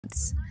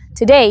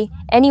Today,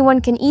 anyone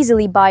can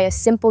easily buy a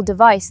simple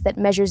device that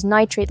measures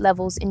nitrate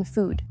levels in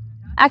food.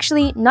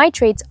 Actually,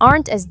 nitrates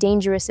aren't as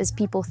dangerous as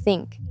people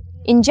think.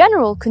 In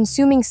general,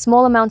 consuming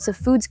small amounts of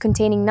foods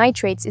containing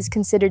nitrates is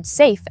considered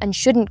safe and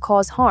shouldn't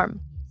cause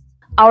harm.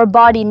 Our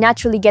body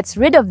naturally gets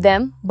rid of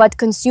them, but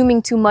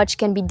consuming too much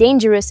can be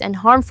dangerous and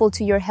harmful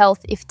to your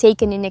health if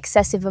taken in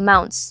excessive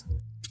amounts.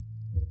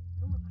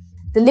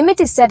 The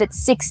limit is set at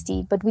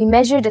 60, but we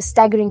measured a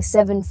staggering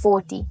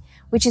 740,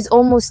 which is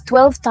almost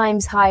 12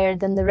 times higher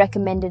than the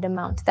recommended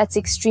amount. That's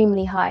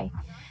extremely high.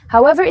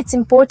 However, it's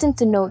important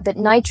to note that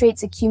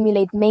nitrates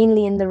accumulate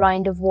mainly in the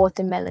rind of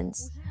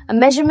watermelons. A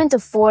measurement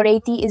of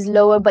 480 is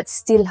lower but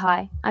still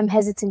high. I'm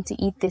hesitant to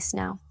eat this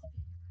now.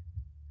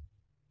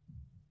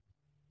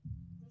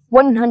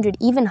 100,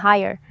 even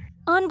higher.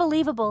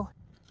 Unbelievable.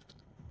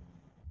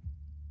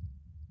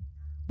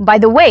 By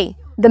the way,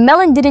 the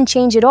melon didn't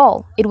change at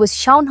all. It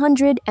was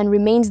 100 and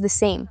remains the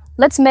same.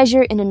 Let's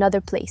measure in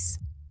another place.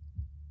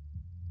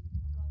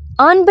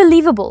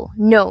 Unbelievable!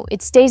 No,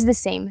 it stays the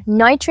same.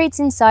 Nitrates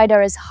inside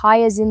are as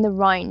high as in the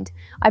rind.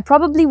 I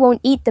probably won't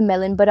eat the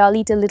melon, but I'll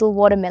eat a little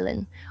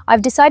watermelon.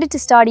 I've decided to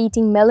start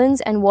eating melons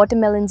and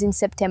watermelons in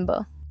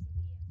September.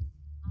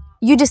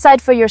 You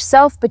decide for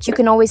yourself, but you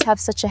can always have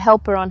such a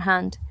helper on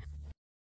hand.